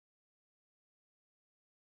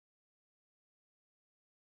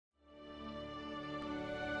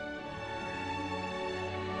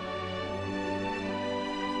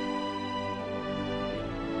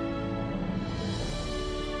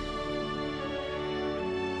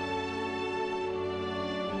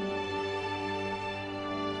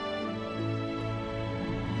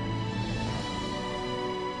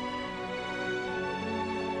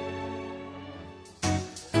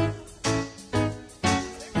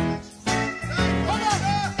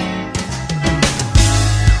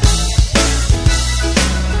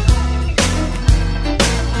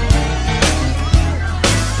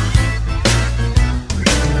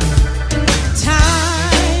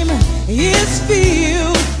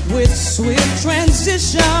filled with swift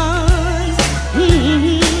transitions.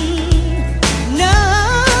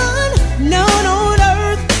 None on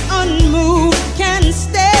earth unmoved can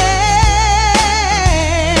stand.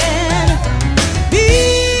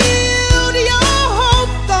 Build your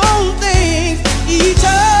hope on things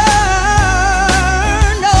eternal,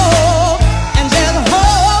 and just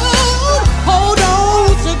hold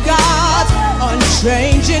on to God's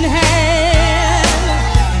unchanging hand.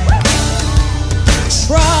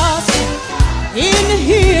 Trust in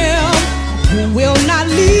Him who will not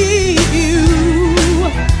leave you.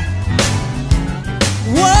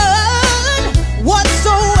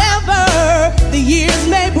 Whatsoever the years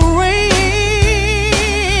may bring,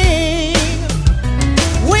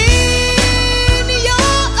 when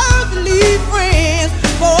your earthly friends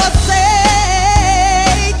forsake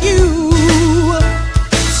you,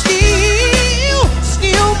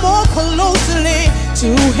 still more closely to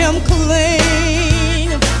Him cling.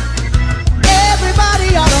 Everybody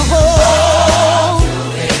ought to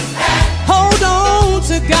hold on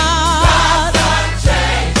to God.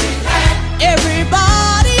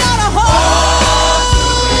 Everybody ought to hold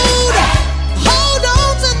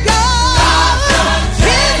on to God.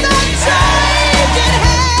 His unchanging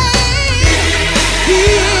hand.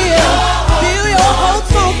 Build your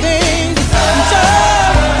hopes on things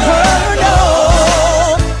eternal,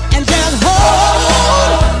 and just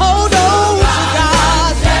hold on to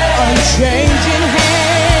God's unchanging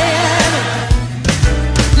hand.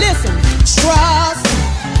 Listen, trust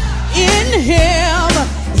in Him.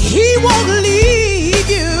 He won't leave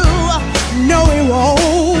you. No, He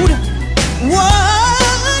won't.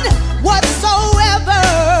 Whatsoever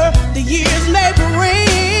the years may bring,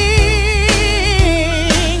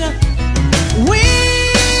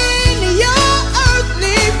 when your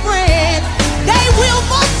earthly friends, they will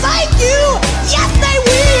forsake you. Yes, they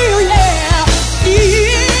will, yeah.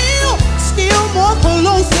 Still more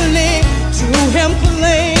closely to Him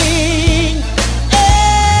cling.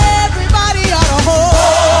 Everybody ought to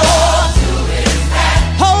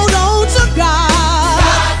hold on to God.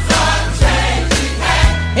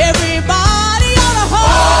 Everybody ought to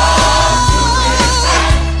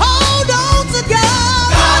hold on to God.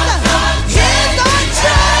 His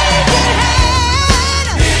unchanging hand.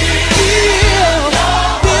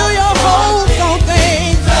 Build your hopes on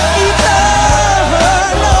things eternal,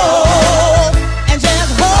 and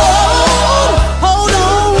just hold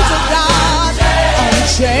on to God's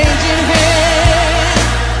unchanging hand.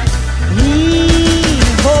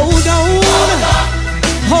 Hold on,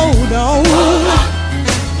 hold on,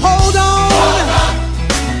 hold on,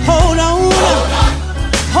 hold on,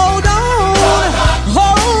 hold on,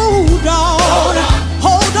 hold on,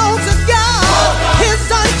 hold on to God, His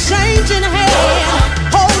unchanging hand.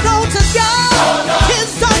 Hold on to God, His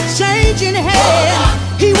unchanging hand.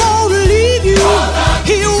 He won't leave you.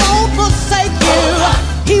 He won't forsake you.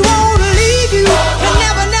 He won't leave you. He'll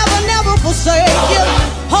never, never, never forsake you.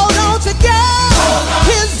 Hold on to God,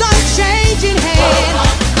 His unchanging hand.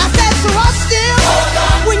 I said trust Him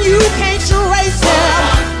when you can't trace Him.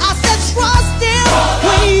 I said trust Him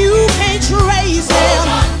when you can't trace Him.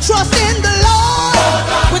 Trust in the Lord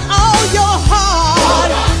with all your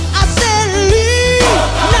heart. I said lean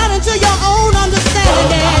not into your own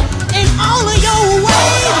understanding. In all of your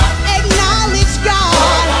ways acknowledge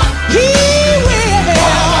God,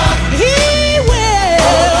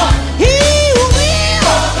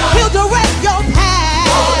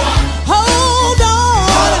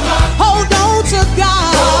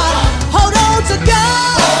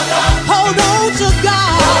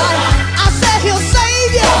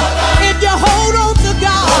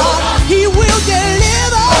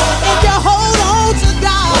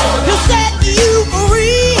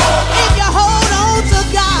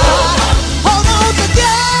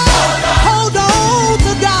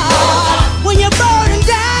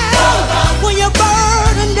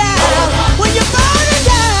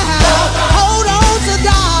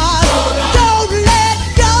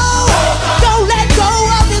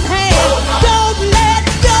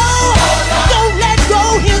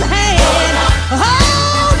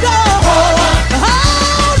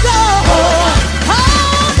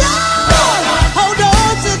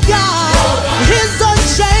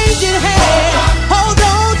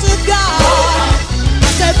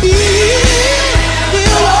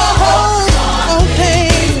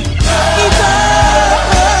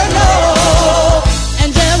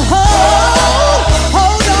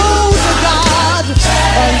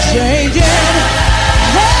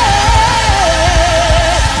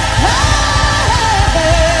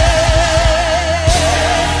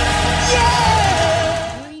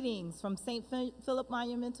 Philip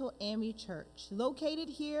Monumental AME Church, located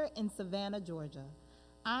here in Savannah, Georgia.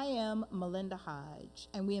 I am Melinda Hodge,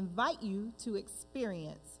 and we invite you to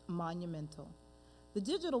experience Monumental, the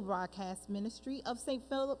digital broadcast ministry of St.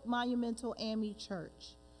 Philip Monumental AME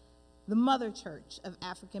Church, the mother church of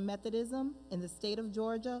African Methodism in the state of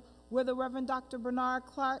Georgia, where the Reverend Dr. Bernard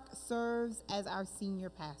Clarke serves as our senior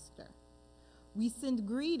pastor. We send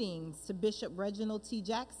greetings to Bishop Reginald T.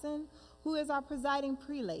 Jackson, who is our presiding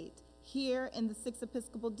prelate here in the 6th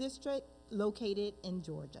Episcopal District located in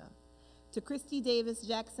Georgia. To Christy Davis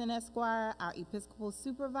Jackson, Esquire, our Episcopal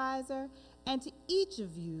Supervisor, and to each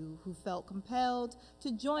of you who felt compelled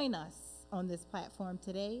to join us on this platform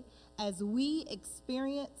today as we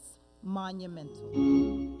experience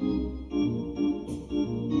Monumental.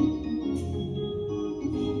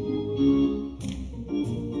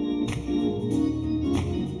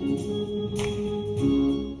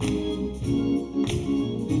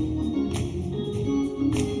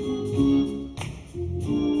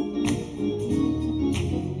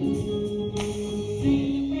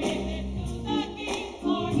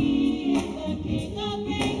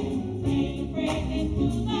 Praise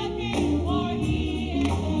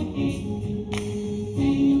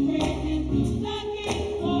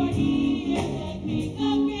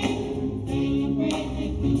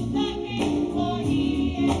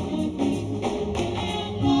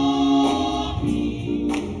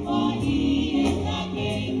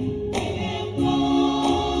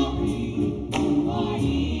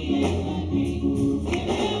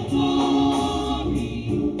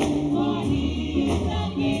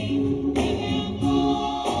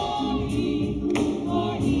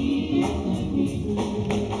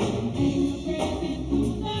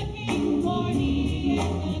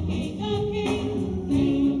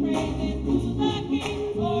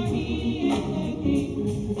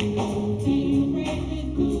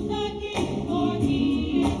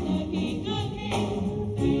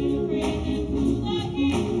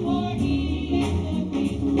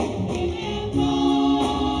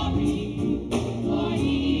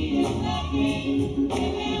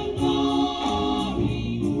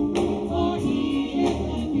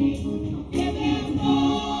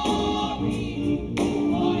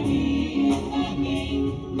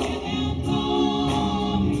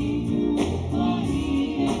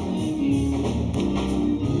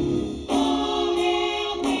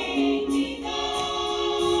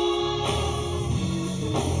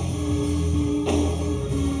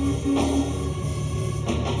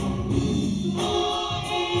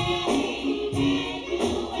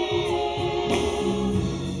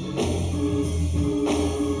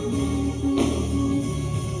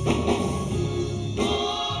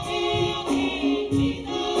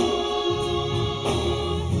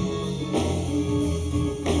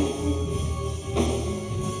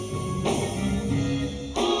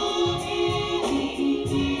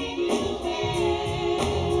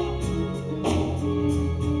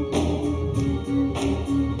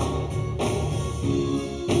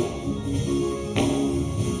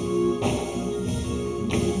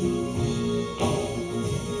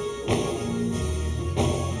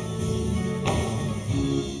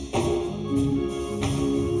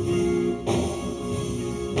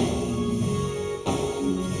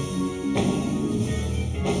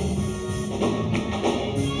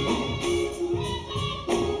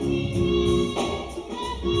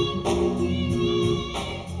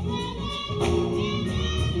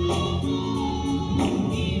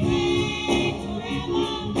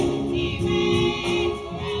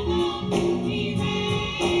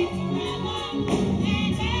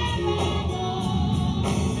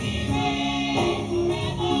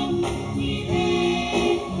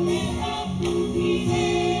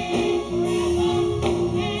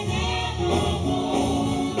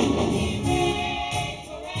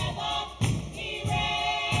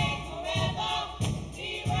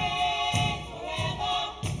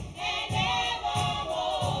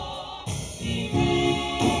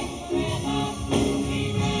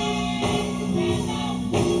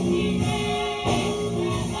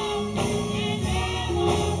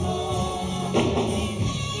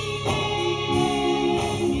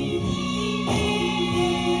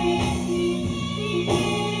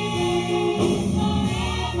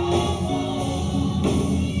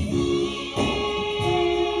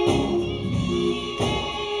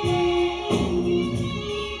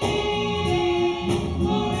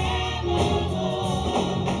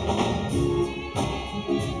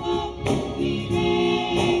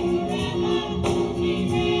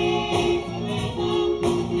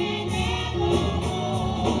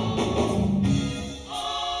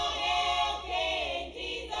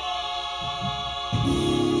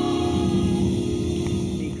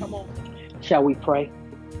Shall we pray?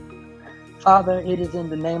 Father, it is in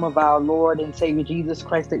the name of our Lord and Savior Jesus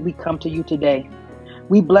Christ that we come to you today.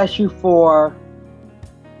 We bless you for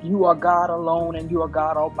you are God alone and you are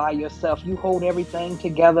God all by yourself. You hold everything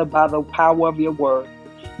together by the power of your word.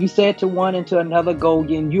 You said to one and to another, go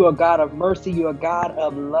again. You are God of mercy. You are God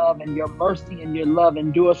of love, and your mercy and your love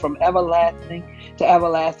endures from everlasting to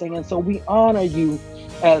everlasting. And so we honor you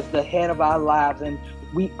as the head of our lives, and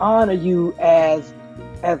we honor you as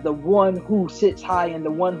the one who sits high and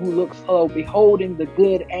the one who looks low, beholding the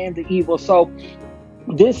good and the evil. So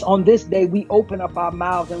on this day, we open up our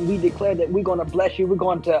mouths and we declare that we're going to bless you. We're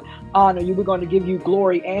going to honor you. We're going to give you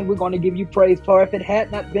glory and we're going to give you praise. For if it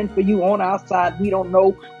had not been for you on our side, we don't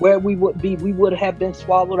know where we would be. We would have been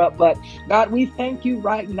swallowed up. But God, we thank you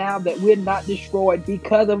right now that we're not destroyed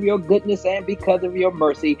because of your goodness and because of your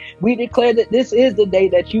mercy. We declare that this is the day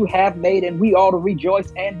that you have made and we ought to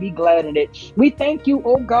rejoice and be glad in it. We thank you,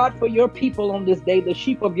 oh God, for your people on this day, the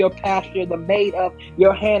sheep of your pasture, the maid of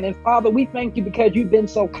your hand. And Father, we thank you because you've been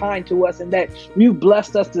so kind to us and that you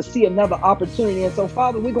blessed us to see another opportunity. And so,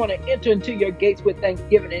 Father, we're going to enter into your gates with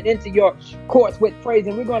thanksgiving and into your courts with praise.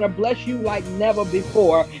 And we're going to bless you like never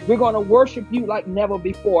before. We're going to worship you like never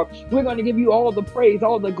before. We're going to give you all the praise,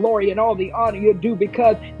 all the glory, and all the honor you do,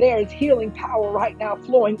 because there is healing power right now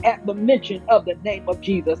flowing at the mention of the name of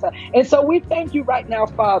Jesus. And so we thank you right now,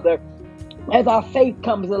 Father, as our faith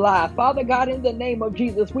comes alive. Father God, in the name of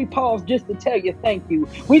Jesus, we pause just to tell you thank you.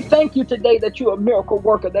 We thank you today that you're a miracle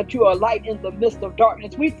worker, that you are a light in the midst of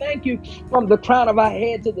darkness. We thank you from the crown of our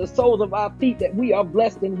head to the soles of our feet that we are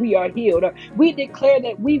blessed and we are healed. We declare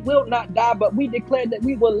that we will not die, but we declare that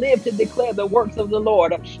we will live to declare the works of the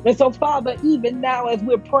Lord. And so, Father, even now as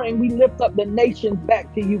we're praying, we lift up the nations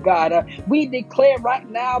back to you, God. We declare right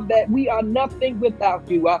now that we are nothing without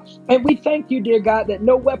you. And we thank you, dear God, that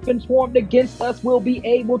no weapons formed against us will be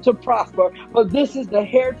able to prosper, for this is the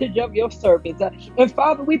heritage of your servants. And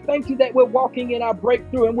Father, we thank you that we're walking in our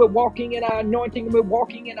breakthrough and we're walking in our anointing and we're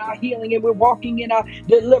walking in our healing and we're walking in our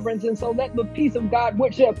deliverance. And so let the peace of God,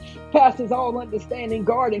 which passes all understanding,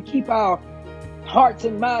 guard and keep our hearts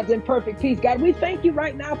and minds in perfect peace. God, we thank you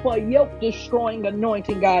right now for a yoke-destroying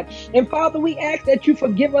anointing, God. And Father, we ask that you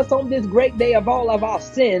forgive us on this great day of all of our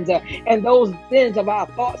sins and those sins of our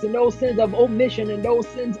thoughts and those sins of omission and those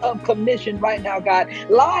sins of commission right now, God.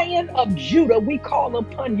 Lion of Judah, we call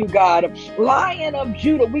upon you, God. Lion of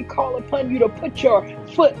Judah, we call upon you to put your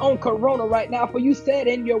foot on Corona right now. For you said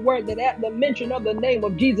in your word that at the mention of the name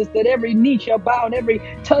of Jesus, that every knee shall bow and every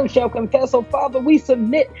tongue shall confess. So Father, we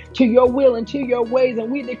submit to your will and to your ways, and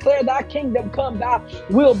we declare thy kingdom come, thy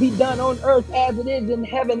will be done on earth as it is in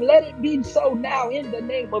heaven. Let it be so now in the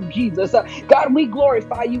name of Jesus. God, we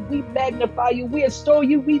glorify you, we magnify you, we extol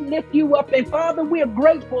you, we lift you up. And Father, we're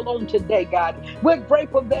grateful on today, God. We're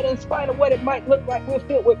grateful that in spite of what it might look like, we're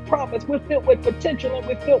filled with promise, we're filled with potential, and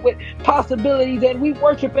we're filled with possibilities. And we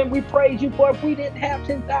worship and we praise you, for if we didn't have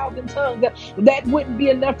 10,000 tongues, that wouldn't be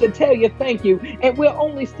enough to tell you thank you. And we're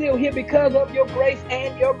only still here because of your grace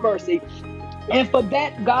and your mercy. And for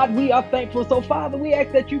that, God, we are thankful. So, Father, we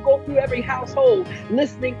ask that you go through every household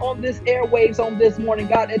listening on this airwaves on this morning,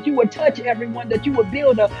 God, that you would touch everyone, that you would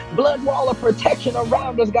build a blood wall of protection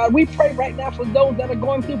around us, God. We pray right now for those that are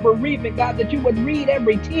going through bereavement, God, that you would read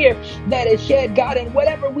every tear that is shed, God, and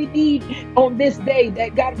whatever we need on this day,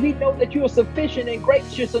 that, God, we know that you are sufficient and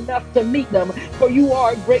gracious enough to meet them, for you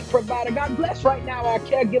are a great provider. God, bless right now our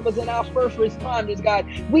caregivers and our first responders, God.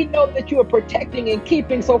 We know that you are protecting and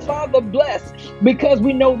keeping. So, Father, bless, because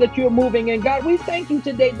we know that you're moving. And God, we thank you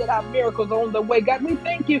today that our miracles are on the way. God, we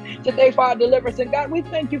thank you today for our deliverance. And God, we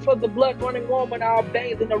thank you for the blood running warm in our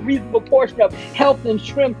veins and a reasonable portion of health and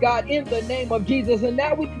strength, God, in the name of Jesus. And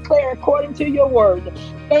now we declare according to your word,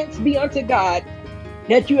 thanks be unto God,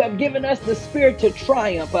 that you have given us the spirit to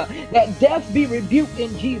triumph, that death be rebuked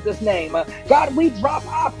in Jesus' name. God, we drop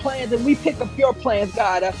our plans and we pick up your plans,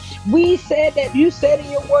 God. We said that you said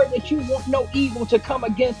in your word that you want no evil to come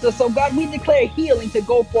against us. So, God, we declare healing to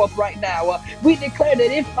go forth right now. We declare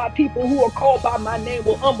that if my people who are called by my name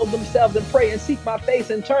will humble themselves and pray and seek my face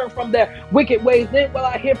and turn from their wicked ways, then will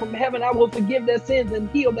I hear from heaven, I will forgive their sins and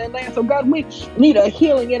heal their land. So, God, we need a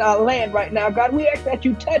healing in our land right now. God, we ask that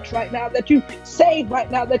you touch right now, that you save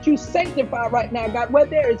right now, that you sanctify right now, God. Where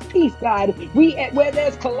there is peace, God, where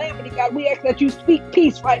there's calamity, God, we ask that you speak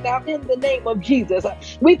peace right now in the name of Jesus.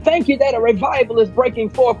 We thank you that a revival is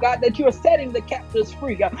breaking forth, God, that you are setting the captives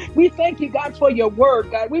free, God. We thank you, God, for your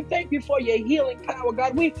word, God. We thank you for your healing power,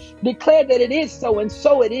 God. We declare that it is so, and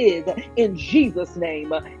so it is, in Jesus'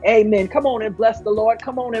 name. Amen. Come on and bless the Lord.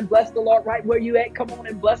 Come on and bless the Lord right where you at. Come on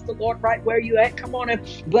and bless the Lord right where you at. Come on and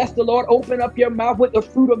bless the Lord. Open up your mouth with the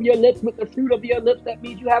fruit of your lips. With the fruit of your lips, that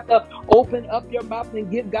means you have to open up your mouth and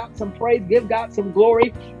give God some praise, give God some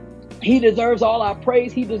glory. He deserves all our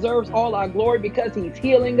praise. He deserves all our glory because he's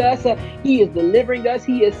healing us. He is delivering us.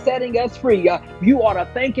 He is setting us free. You ought to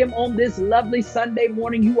thank him on this lovely Sunday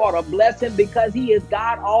morning. You ought to bless him because he is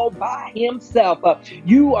God all by himself.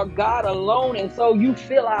 You are God alone. And so you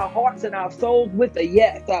fill our hearts and our souls with a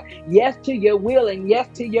yes. Yes to your will and yes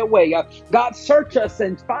to your way. God, search us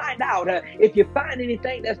and find out if you find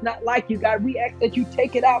anything that's not like you, God. We ask that you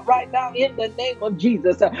take it out right now in the name of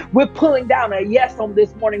Jesus. We're pulling down a yes on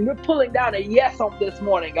this morning. We're pulling down a yes on this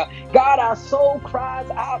morning. God, our soul cries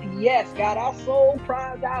out, yes. God, our soul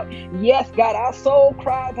cries out, yes. God, our soul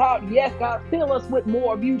cries out, yes. God, fill us with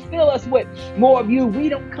more of you. Fill us with more of you. We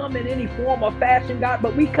don't come in any form or fashion, God,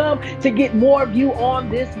 but we come to get more of you on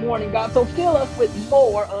this morning, God. So fill us with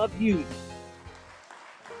more of you.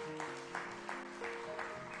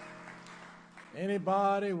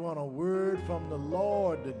 Anybody want a word from the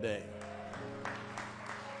Lord today?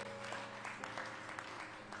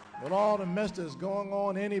 With all the mess that's going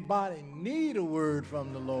on, anybody need a word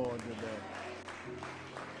from the Lord today?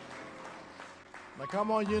 Now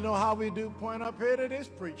come on, you know how we do. Point up here to this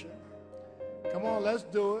preacher. Come on, let's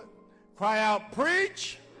do it. Cry out,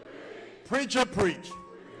 preach. Preacher, preach.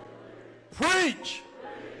 Preach.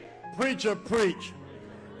 Preacher, preach.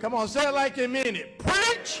 Come on, say it like you mean it.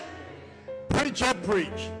 Preach. Preacher,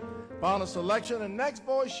 preach. Final selection. The next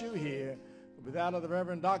voice you hear will be that of the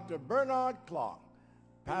Reverend Dr. Bernard Clarke,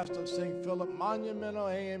 pastor of St. Philip Monumental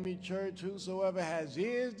AME Church. Whosoever has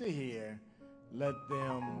ears to hear, let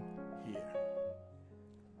them hear.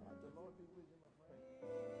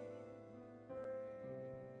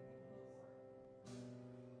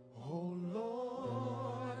 Oh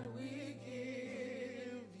Lord, we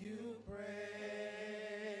give you praise.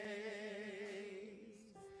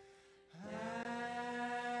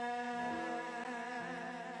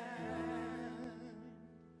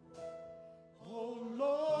 Oh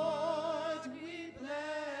Lord, we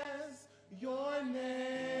bless your name.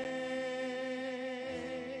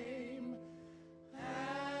 And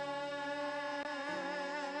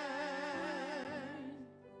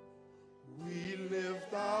we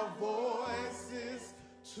lift our voices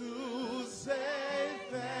to say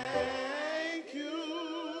thank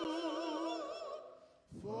you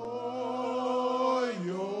for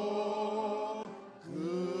your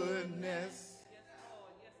goodness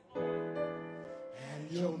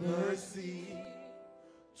and your mercy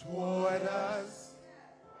toward us.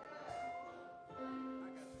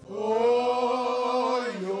 For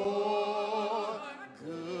your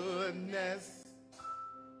goodness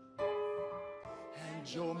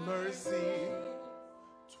and your mercy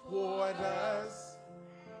toward us,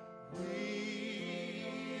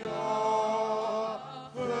 we offer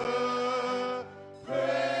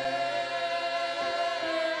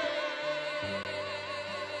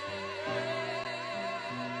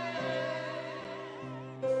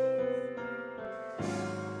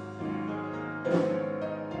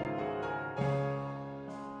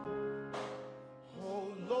Oh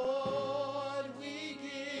Lord, we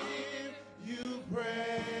give you praise.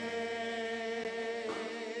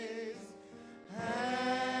 And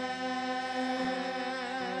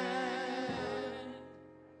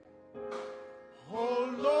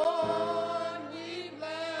oh Lord, we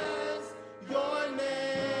bless your name.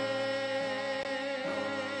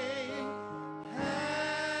 And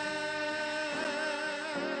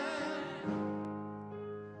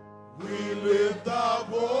we lift our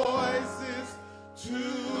voices to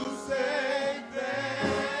say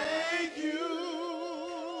thank you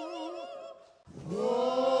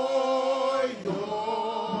for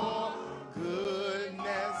your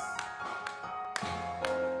goodness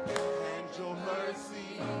and your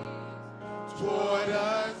mercy toward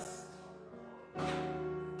us.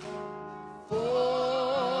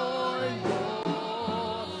 For your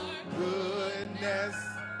goodness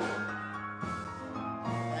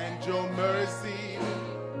and your mercy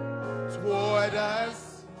toward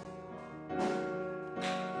us.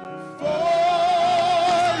 For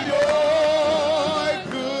your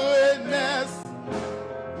goodness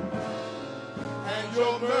and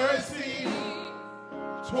your mercy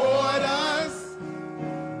toward us,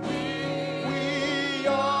 we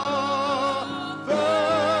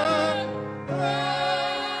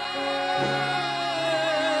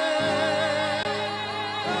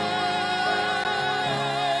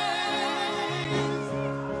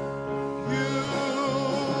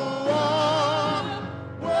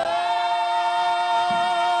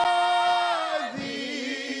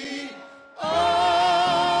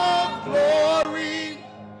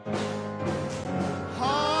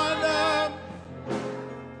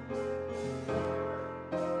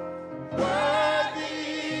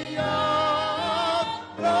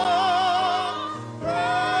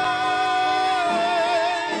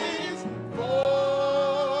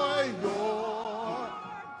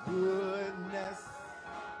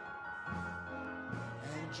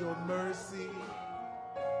your mercy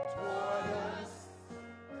toward us.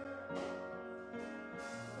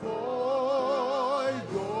 For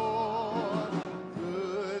your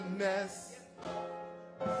goodness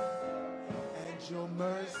and your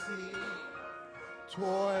mercy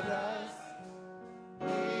toward us.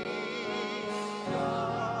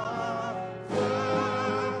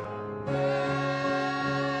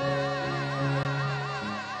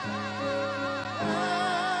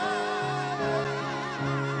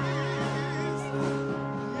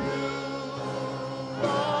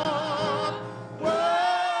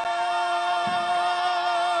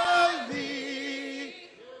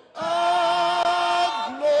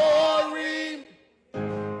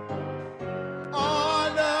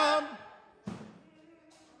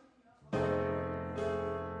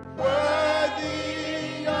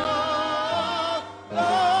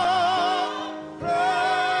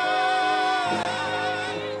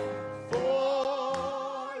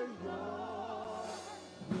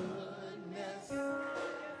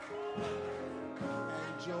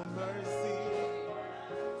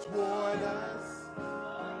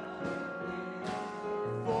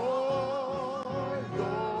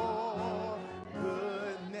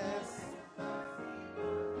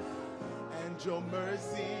 Your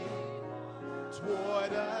mercy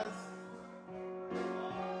toward us.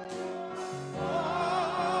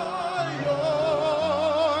 For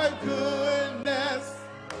your goodness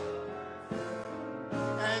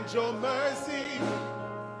and your mercy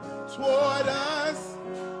toward us.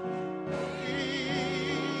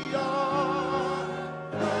 We are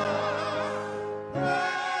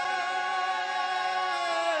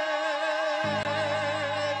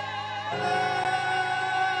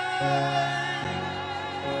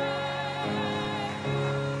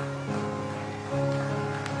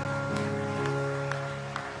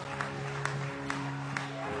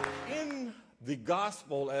the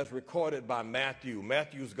gospel as recorded by Matthew,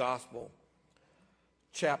 Matthew's gospel,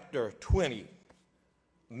 chapter 20.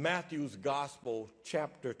 Matthew's gospel,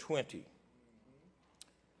 chapter 20.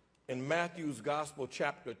 In Matthew's gospel,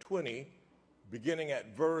 chapter 20, beginning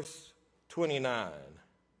at verse 29.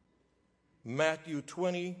 Matthew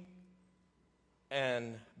 20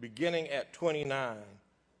 and beginning at 29,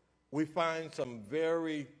 we find some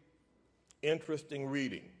very interesting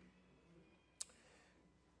reading.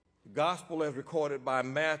 Gospel as recorded by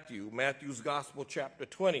Matthew, Matthew's Gospel, chapter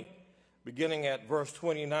 20, beginning at verse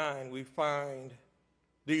 29, we find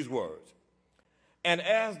these words. And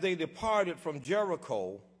as they departed from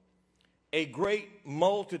Jericho, a great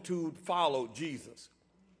multitude followed Jesus.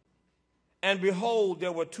 And behold,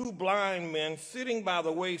 there were two blind men sitting by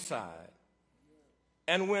the wayside.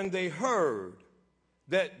 And when they heard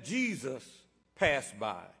that Jesus passed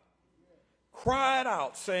by, cried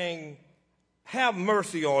out, saying, have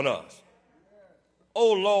mercy on us,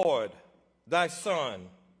 O Lord, thy Son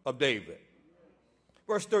of David.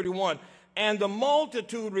 Verse 31, and the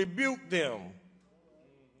multitude rebuked them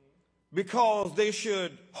because they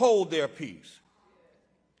should hold their peace.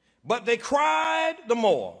 But they cried the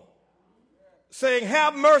more, saying,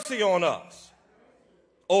 have mercy on us,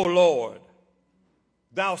 O Lord,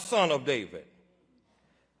 thou Son of David.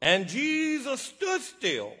 And Jesus stood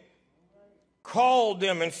still, called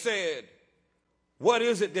them and said, what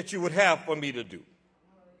is it that you would have for me to do?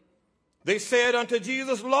 They said unto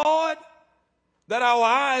Jesus, Lord, that our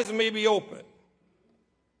eyes may be opened.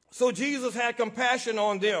 So Jesus had compassion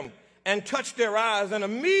on them and touched their eyes, and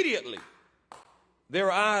immediately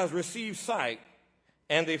their eyes received sight,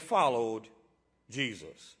 and they followed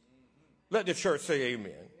Jesus. Let the church say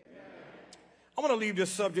amen. I want to leave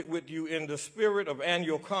this subject with you in the spirit of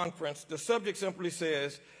annual conference. The subject simply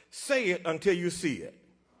says, say it until you see it.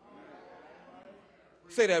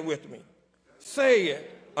 Say that with me. Say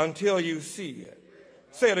it until you see it.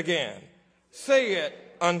 Say it again. Say it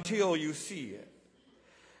until you see it.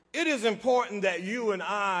 It is important that you and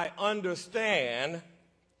I understand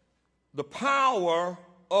the power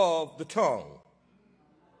of the tongue.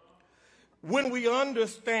 When we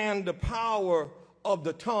understand the power of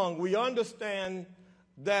the tongue, we understand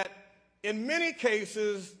that in many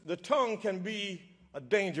cases, the tongue can be a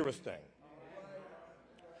dangerous thing.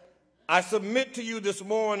 I submit to you this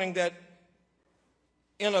morning that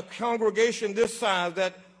in a congregation this size,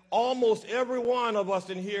 that almost every one of us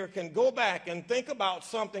in here can go back and think about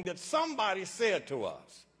something that somebody said to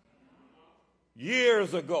us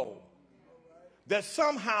years ago that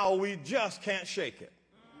somehow we just can't shake it.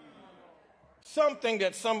 Something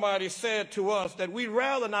that somebody said to us that we'd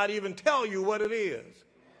rather not even tell you what it is.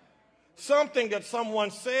 Something that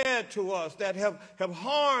someone said to us that have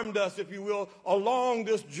harmed us, if you will, along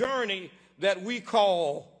this journey that we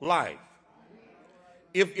call life.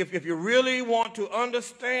 if you really want to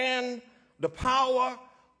understand the power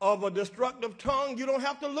of a destructive tongue, you don't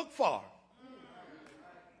have to look far.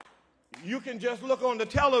 You can just look on the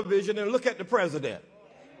television and look at the president.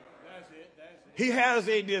 He has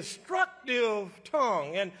a destructive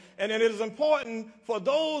tongue, and it is important for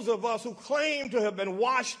those of us who claim to have been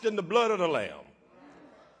washed in the blood of the Lamb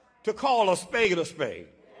to call a spade a spade.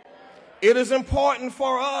 It is important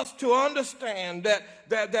for us to understand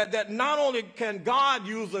that not only can God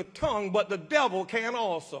use a tongue, but the devil can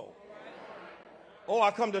also. Oh,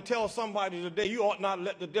 I come to tell somebody today, you ought not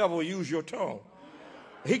let the devil use your tongue.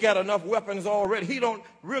 He got enough weapons already. He don't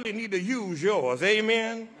really need to use yours.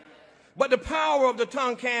 Amen. But the power of the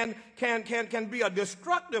tongue can be a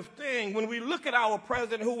destructive thing when we look at our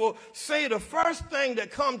president, who will say the first thing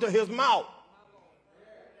that comes to his mouth.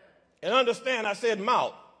 And understand, I said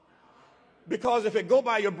mouth, because if it go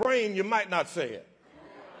by your brain, you might not say it.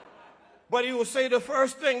 But he will say the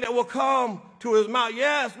first thing that will come to his mouth.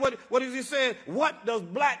 Yes, what does he say? What does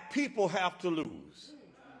black people have to lose?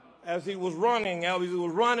 As he was running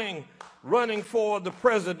for the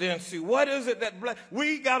presidency. What is it that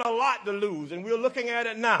we got a lot to lose, and we're looking at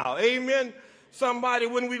it now. Amen. Somebody,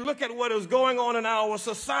 when we look at what is going on in our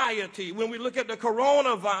society, when we look at the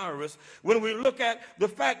coronavirus, when we look at the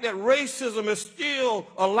fact that racism is still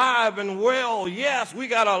alive and well, yes, we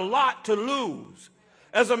got a lot to lose.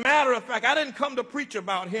 As a matter of fact, I didn't come to preach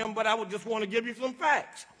about him, but I would just want to give you some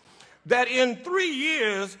facts. That in 3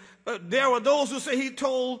 years, there were those who say he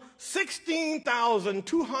told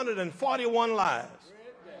 16,241 lies.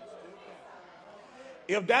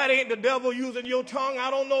 If that ain't the devil using your tongue, I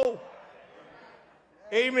don't know.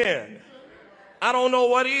 Amen. I don't know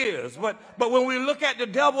what is. But when we look at the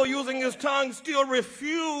devil using his tongue, still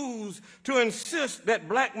refuse to insist that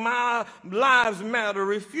black lives matter,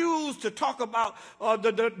 refuse to talk about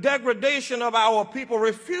the degradation of our people,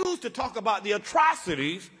 refuse to talk about the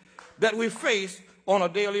atrocities that we face on a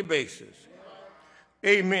daily basis.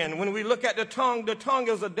 Amen. When we look at the tongue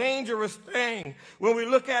is a dangerous thing. When we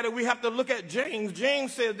look at it, we have to look at James.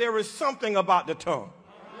 James says there is something about the tongue.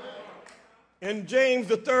 In James,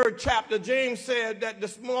 the 3rd chapter, James said that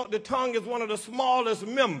the tongue is one of the smallest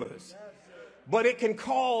members, but it can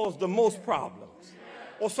cause the most problems.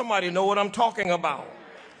 Or somebody know what I'm talking about.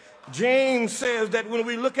 James says that when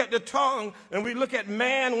we look at the tongue and we look at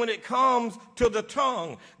man when it comes to the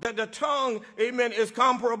tongue, that the tongue, amen, is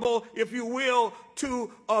comparable, if you will,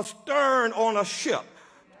 to a stern on a ship,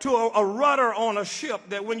 to a rudder on a ship,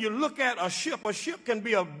 that when you look at a ship can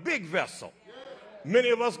be a big vessel.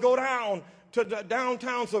 Many of us go down to the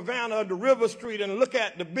downtown Savannah, the River Street, and look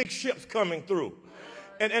at the big ships coming through.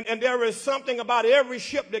 And there is something about every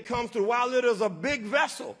ship that comes through. While it is a big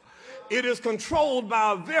vessel, it is controlled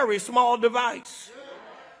by a very small device.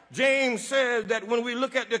 James says that when we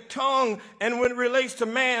look at the tongue and when it relates to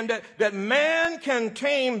man, that man can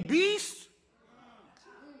tame beasts,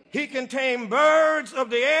 he can tame birds of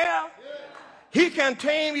the air, he can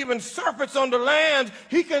tame even serpents on the land,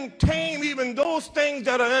 he can tame even those things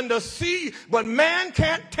that are in the sea, but man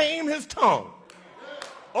can't tame his tongue.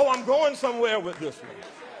 Oh, I'm going somewhere with this one.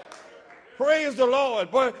 Praise the Lord.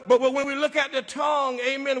 But when we look at the tongue,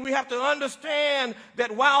 amen, we have to understand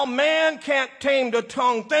that while man can't tame the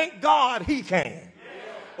tongue, thank God he can.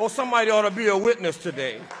 Or somebody ought to be a witness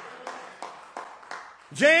today.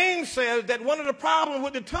 James says that one of the problems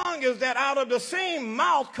with the tongue is that out of the same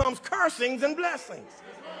mouth comes cursings and blessings.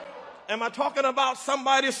 Am I talking about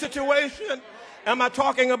somebody's situation? Am I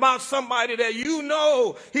talking about somebody that you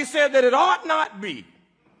know? He said that it ought not be.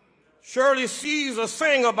 Shirley Caesar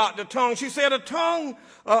sang about the tongue. She said a tongue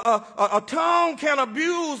can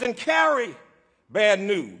abuse and carry bad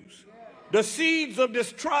news. The seeds of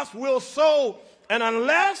distrust will sow, and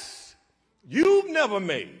unless you've never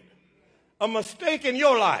made a mistake in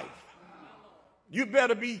your life, you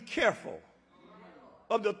better be careful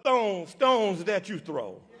of the stones that you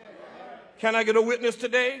throw. Can I get a witness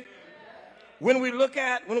today? When we look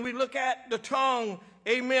at the tongue,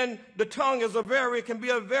 amen, the tongue can be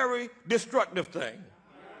a very destructive thing.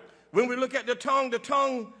 When we look at the tongue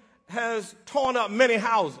has torn up many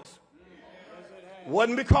houses.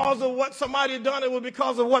 Wasn't because of what somebody done, it was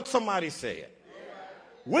because of what somebody said.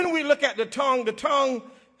 When we look at the tongue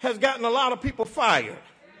has gotten a lot of people fired.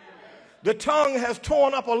 The tongue has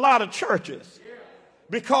torn up a lot of churches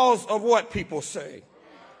because of what people say.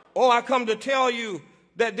 Oh, I come to tell you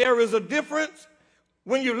that there is a difference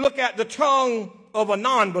when you look at the tongue of a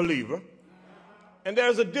non-believer, and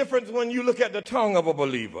there's a difference when you look at the tongue of a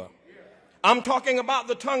believer. I'm talking about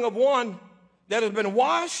the tongue of one that has been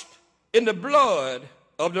washed in the blood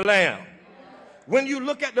of the Lamb. When you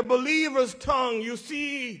look at the believer's tongue, you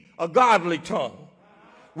see a godly tongue.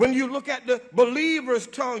 When you look at the believer's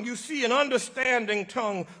tongue, you see an understanding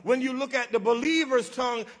tongue. When you look at the believer's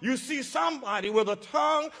tongue, you see somebody with a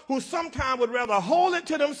tongue who sometimes would rather hold it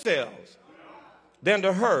to themselves than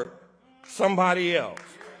to hurt somebody else.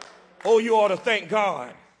 Oh, you ought to thank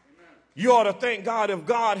God. You ought to thank God if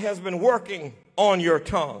God has been working on your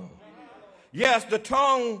tongue. Yes, the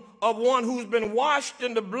tongue of one who's been washed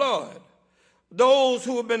in the blood. Those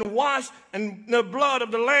who have been washed in the blood of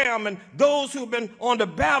the Lamb, and those who have been on the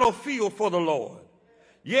battlefield for the Lord.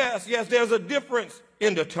 Yes, there's a difference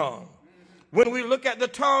in the tongue. When we look at the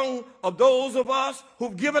tongue of those of us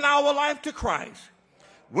who've given our life to Christ,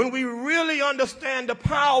 when we really understand the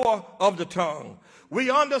power of the tongue, we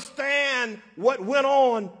understand what went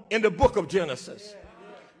on in the book of Genesis.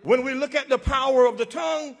 When we look at the power of the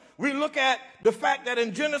tongue, we look at the fact that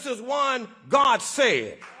in Genesis 1, God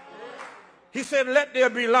said, he said, let there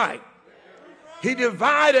be light. He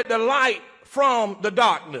divided the light from the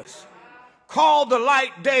darkness, called the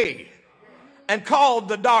light day, and called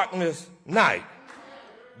the darkness night.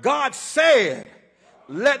 God said,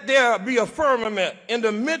 let there be a firmament in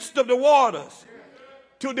the midst of the waters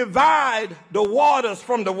to divide the waters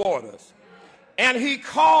from the waters. And he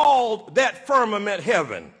called that firmament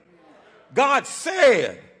heaven. God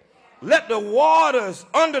said, let the waters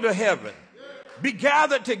under the heaven be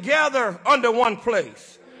gathered together under one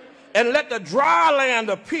place, and let the dry land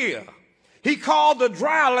appear. He called the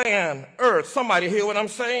dry land earth. Somebody hear what I'm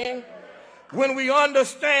saying? When we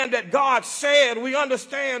understand that God said, we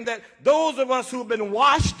understand that those of us who've been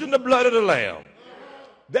washed in the blood of the Lamb,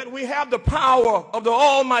 that we have the power of the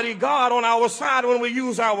Almighty God on our side when we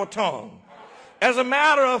use our tongue. As a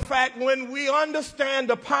matter of fact, when we understand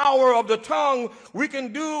the power of the tongue, we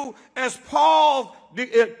can do as Paul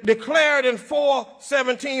declared in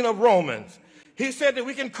 4:17 of Romans. He said that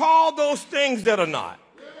we can call those things that are not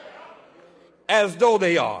as though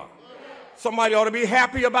they are. Somebody ought to be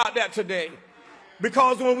happy about that today.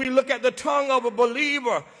 Because when we look at the tongue of a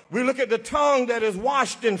believer, we look at the tongue that is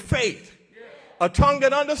washed in faith. A tongue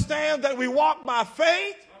that understands that we walk by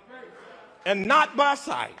faith and not by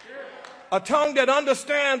sight. A tongue that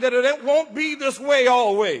understands that it won't be this way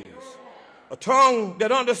always. A tongue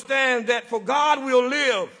that understands that for God we'll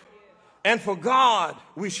live and for God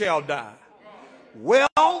we shall die. Well,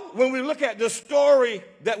 when we look at the story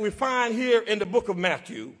that we find here in the book of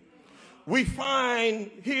Matthew, we find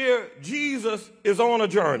here Jesus is on a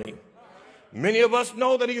journey. Many of us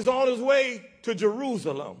know that he's on his way to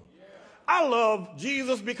Jerusalem. I love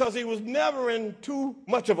Jesus because he was never in too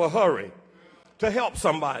much of a hurry to help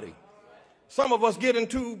somebody. Some of us get in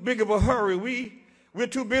too big of a hurry. We're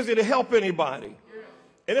too busy to help anybody.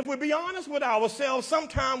 And if we be honest with ourselves,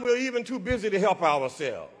 sometimes we're even too busy to help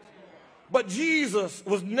ourselves. But Jesus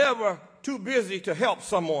was never too busy to help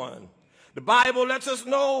someone. The Bible lets us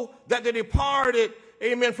know that they departed,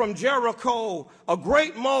 amen, from Jericho, a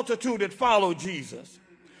great multitude that followed Jesus.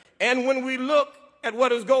 And when we look at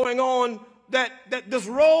what is going on, that this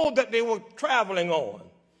road that they were traveling on,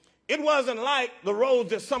 it wasn't like the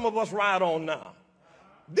roads that some of us ride on now.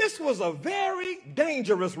 This was a very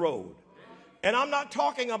dangerous road. And I'm not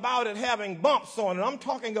talking about it having bumps on it. I'm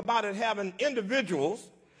talking about it having individuals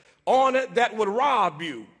on it that would rob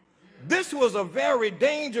you. This was a very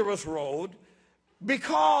dangerous road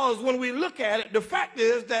because when we look at it, the fact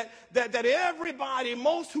is that everybody,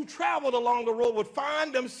 most who traveled along the road would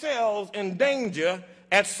find themselves in danger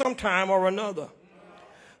at some time or another.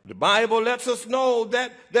 The Bible lets us know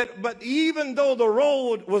but even though the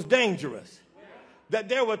road was dangerous, that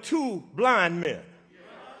there were two blind men.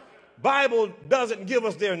 Bible doesn't give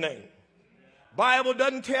us their name. Bible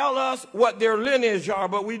doesn't tell us what their lineage are,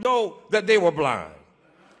 but we know that they were blind.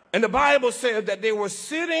 And the Bible says that they were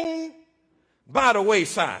sitting by the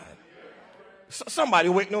wayside. Somebody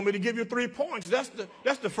waiting on me to give you 3 points. That's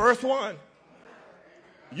the first one.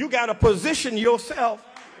 You got to position yourself.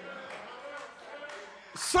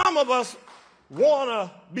 Some of us want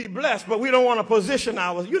to be blessed, but we don't want to position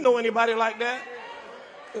ourselves. You know anybody like that?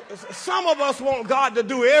 Some of us want God to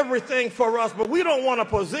do everything for us, but we don't want to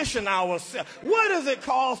position ourselves. What does it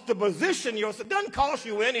cost to position yourself? It doesn't cost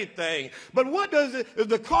you anything. But what does it is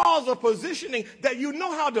the cause of positioning that you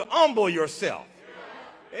know how to humble yourself.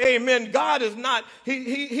 Amen. God is not,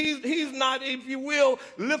 he's not, if you will,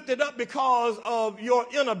 lifted up because of your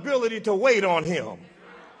inability to wait on him.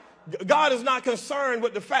 God is not concerned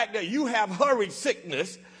with the fact that you have hurried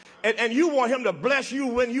sickness and you want him to bless you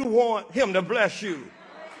when you want him to bless you.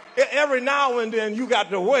 Every now and then you got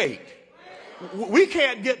to wait. We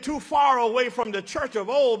can't get too far away from the church of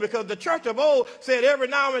old, because the church of old said every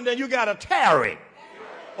now and then you got to tarry.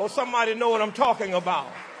 Or somebody know what I'm talking about.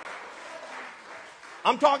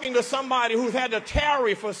 I'm talking to somebody who's had to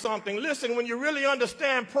tarry for something. Listen, when you really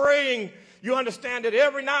understand praying, you understand that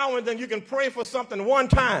every now and then you can pray for something one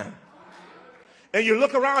time. And you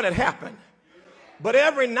look around, it happened. But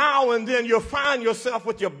every now and then you'll find yourself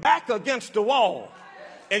with your back against the wall.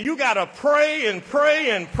 And you got to pray and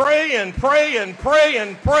pray and pray and pray and pray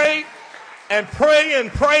and pray and pray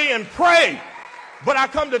and pray and pray. But I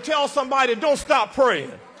come to tell somebody, don't stop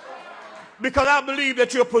praying. Because I believe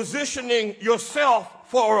that you're positioning yourself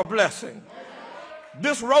for a blessing.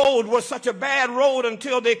 This road was such a bad road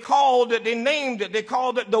until they named it, they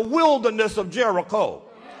called it the wilderness of Jericho.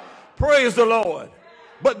 Praise the Lord.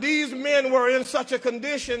 But these men were in such a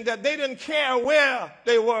condition that they didn't care where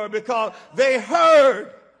they were, because they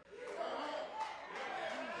heard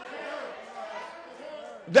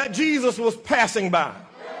that Jesus was passing by.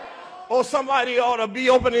 Oh, somebody ought to be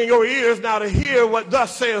opening your ears now to hear what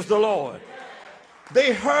thus says the Lord.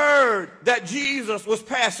 They heard that Jesus was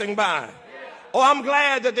passing by. Oh, I'm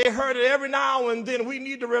glad that they heard it. Every now and then we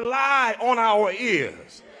need to rely on our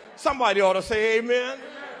ears. Somebody ought to say amen.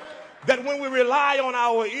 That when we rely on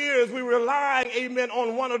our ears, we're relying, amen,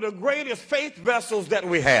 on one of the greatest faith vessels that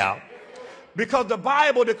we have. Because the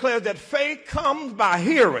Bible declares that faith comes by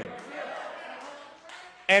hearing.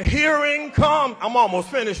 And hearing comes, I'm almost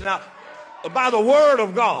finished now, by the word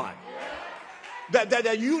of God.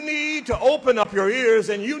 That you need to open up your ears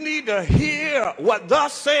and you need to hear what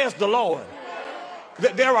thus says the Lord.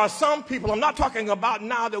 That there are some people, I'm not talking about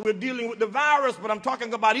now that we're dealing with the virus, but I'm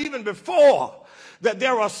talking about even before, that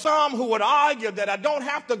there are some who would argue that I don't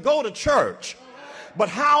have to go to church. But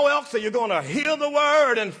how else are you going to hear the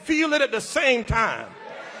word and feel it at the same time?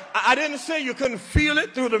 I didn't say you couldn't feel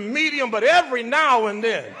it through the medium, but every now and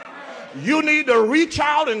then you need to reach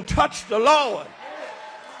out and touch the Lord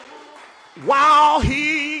while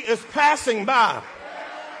he is passing by.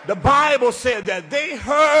 The Bible said that they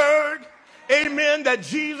heard, amen, that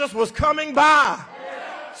Jesus was coming by.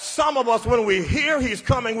 Some of us, when we hear he's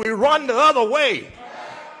coming, we run the other way.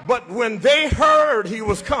 But when they heard he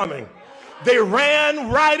was coming, they ran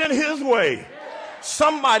right in his way.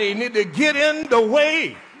 Somebody need to get in the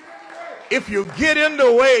way. If you get in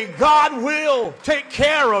the way, God will take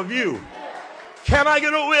care of you. Can I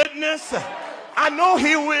get a witness? I know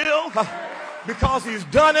he will, because he's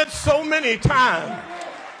done it so many times.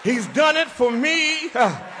 He's done it for me,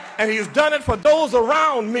 and he's done it for those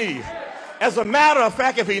around me. As a matter of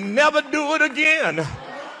fact, if he never do it again,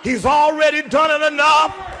 he's already done it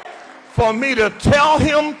enough for me to tell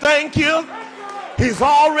him thank you. He's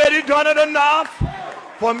already done it enough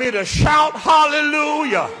for me to shout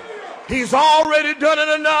hallelujah. He's already done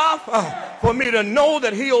it enough for me to know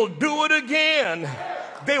that he'll do it again.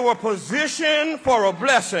 They were positioned for a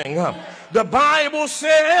blessing. The Bible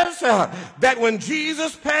says that when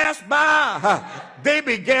Jesus passed by, they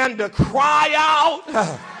began to cry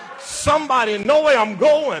out. Somebody know where I'm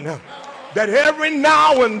going. That every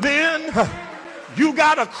now and then you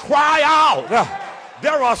got to cry out.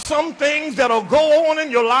 There are some things that'll go on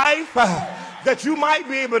in your life that you might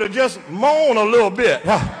be able to just moan a little bit.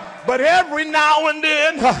 But every now and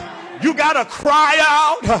then you got to cry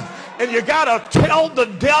out, and you got to tell the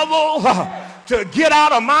devil to get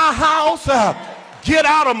out of my house, get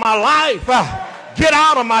out of my life, get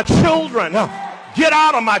out of my children, get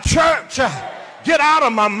out of my church, get out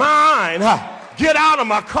of my mind, get out of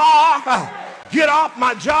my car, get off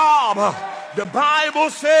my job. The Bible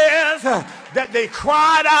says that they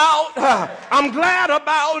cried out. I'm glad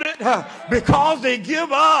about it because they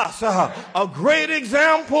give us a great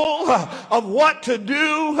example of what to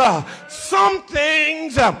do. Some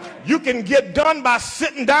things you can get done by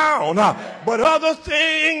sitting down, but other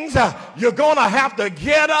things you're going to have to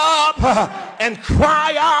get up and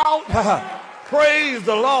cry out. Praise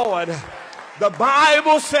the Lord. The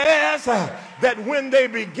Bible says that when they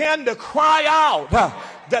began to cry out,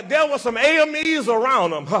 that there were some AMEs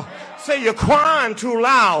around them. Say, you're crying too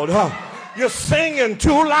loud. You're singing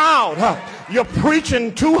too loud. You're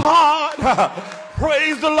preaching too hard.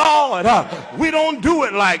 Praise the Lord. We don't do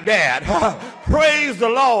it like that. Praise the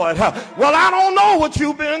Lord. Well, I don't know what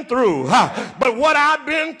you've been through, but what I've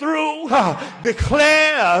been through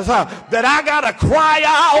declares that I got to cry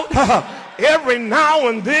out every now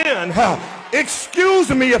and then. Excuse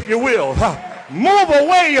me if you will. Move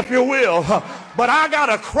away if you will. But I got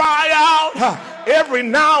to cry out Every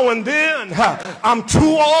now and then, I'm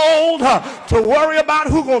too old to worry about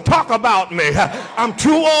who's going to talk about me. I'm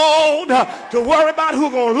too old to worry about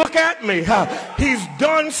who's going to look at me. He's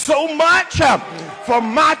done so much for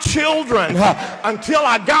my children until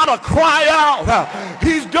I got to cry out.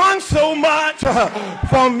 He's done so much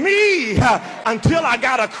for me until I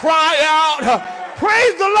got to cry out.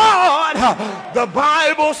 Praise the Lord. The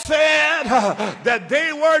Bible said that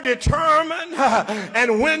they were determined,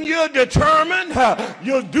 and when you're determined,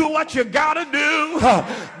 you'll do what you got to do.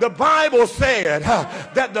 The Bible said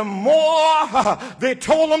that the more they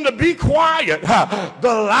told them to be quiet,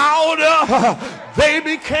 the louder they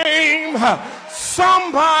became.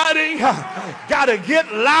 Somebody got to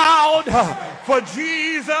get loud for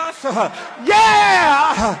Jesus.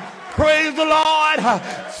 Yeah. Praise the Lord.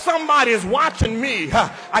 Somebody's watching me.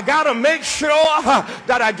 I got to make sure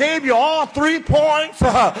that I gave you all 3 points.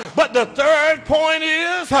 But the third point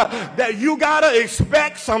is that you got to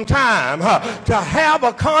expect sometime to have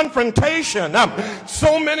a confrontation.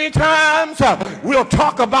 So many times we'll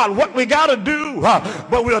talk about what we got to do,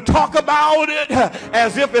 but we'll talk about it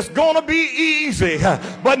as if it's going to be easy.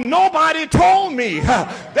 But nobody told me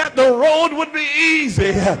that the road would be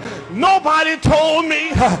easy. Nobody told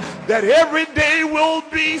me that every day will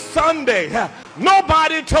be Sunday.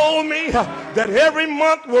 Nobody told me that every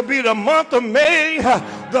month will be the month of May.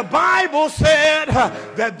 The Bible said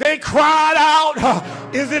that they cried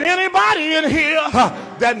out. Is it anybody in here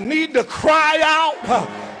that need to cry out?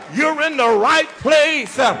 You're in the right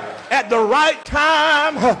place at the right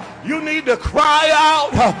time. You need to cry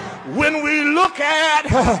out. When we look at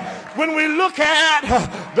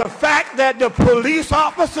the fact that the police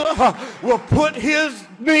officer will put his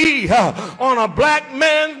knee on a black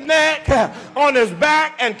man's neck, on his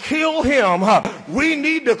back, and kill him, we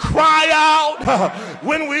need to cry out.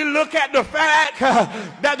 When we look at the fact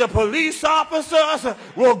that the police officers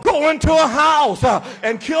will go into a house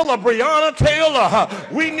and kill a Breonna Taylor,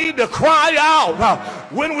 we need to cry out.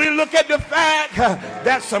 When we look at the fact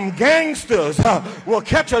that some gangsters will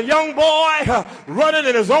catch a young boy running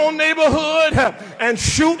in his own neighborhood and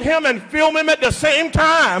shoot him and film him at the same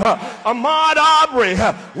time, Ahmaud Arbery,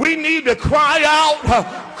 we need to cry out.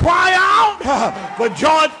 Cry out for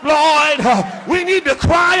George Floyd. We need to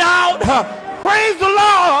cry out. Praise the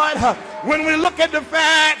Lord. When we look at the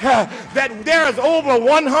fact that there's over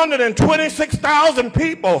 126,000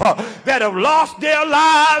 people that have lost their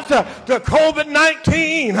lives to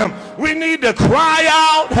COVID-19, we need to cry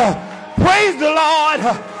out. Praise the Lord.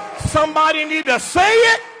 Somebody need to say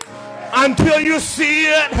it until you see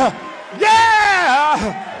it.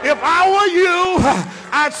 Yeah. If I were you,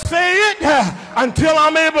 I'd say it until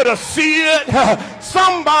I'm able to see it.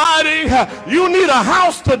 Somebody, you need a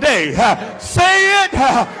house today. Say it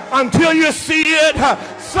until you see it.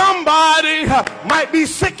 Somebody might be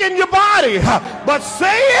sick in your body, but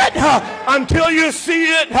say it until you see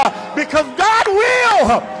it, because God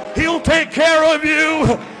will. He'll take care of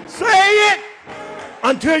you. Say it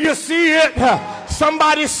until you see it.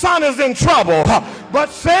 Somebody's son is in trouble, but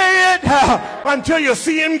say it until you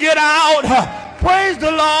see him get out. Praise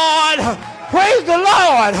the Lord. Praise the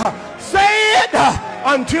Lord. Say it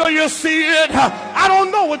until you see it. I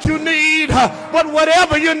don't know what you need, but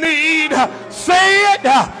whatever you need, say it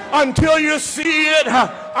until you see it.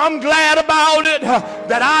 I'm glad about it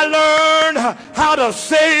that I learned how to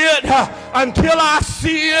say it until I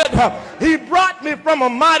see it. He brought me from a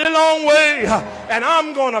mighty long way, and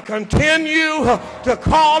I'm going to continue to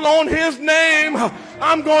call on his name.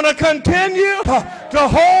 I'm going to continue to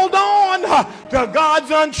hold on to God's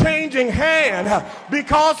unchanging hand,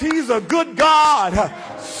 because he's a good God.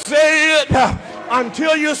 Say it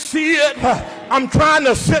until you see it. I'm trying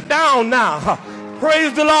to sit down now.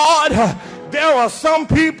 Praise the Lord. There are some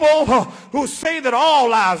people who say that all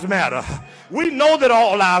lives matter. We know that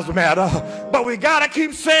all lives matter, but we got to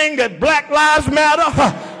keep saying that black lives matter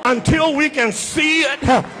until we can see it,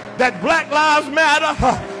 that black lives matter.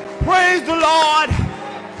 Praise the Lord.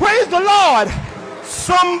 Praise the Lord.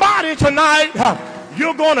 Somebody tonight,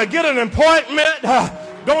 you're going to get an appointment.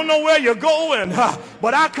 Don't know where you're going,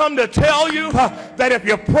 but I come to tell you that if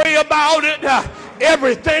you pray about it,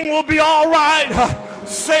 everything will be all right.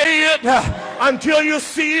 Say it until you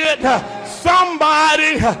see it.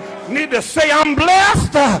 Somebody need to say, I'm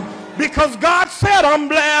blessed, because God said I'm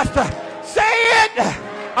blessed. Say it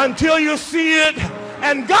until you see it,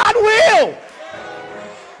 and God will.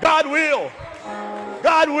 God will.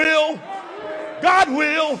 God will. God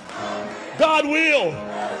will. God will.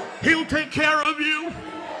 He'll take care of you.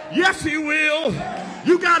 Yes, he will.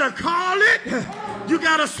 You got to call it. You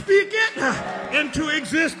got to speak it into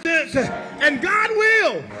existence, and God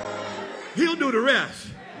will. He'll do the rest.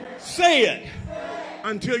 Say it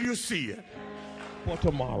until you see it. For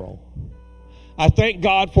tomorrow. I thank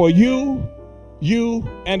God for you,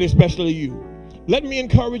 and especially you. Let me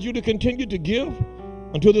encourage you to continue to give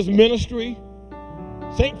unto this ministry.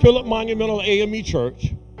 St. Philip Monumental AME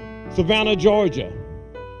Church, Savannah, Georgia,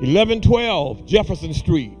 1112 Jefferson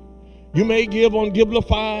Street. You may give on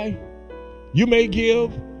Givelify. You may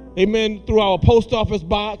give, amen, through our post office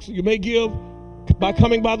box. You may give by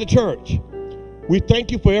coming by the church. We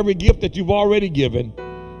thank you for every gift that you've already given,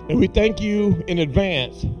 and we thank you in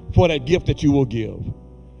advance for that gift that you will give.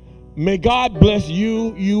 May God bless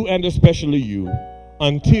you, and especially you,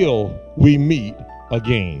 until we meet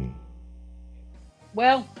again.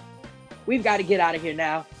 Well, we've got to get out of here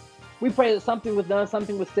now. We pray that something was done,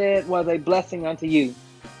 something was said, was a blessing unto you.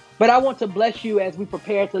 But I want to bless you as we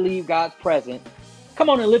prepare to leave God's presence. Come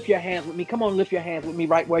on and lift your hands with me. Come on and lift your hands with me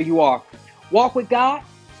right where you are. Walk with God,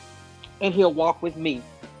 and he'll walk with me.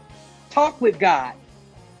 Talk with God,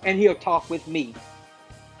 and he'll talk with me.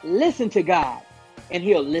 Listen to God, and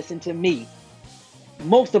he'll listen to me.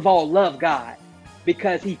 Most of all, love God,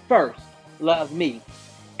 because he first loved me.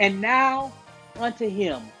 And now unto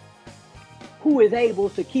him who is able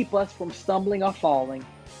to keep us from stumbling or falling.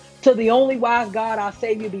 To the only wise God, our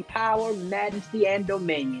Savior, be power, majesty, and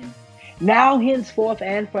dominion, now, henceforth,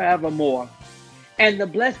 and forevermore. And the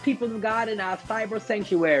blessed people of God in our cyber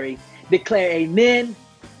sanctuary declare amen,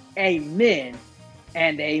 amen,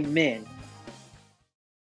 and amen.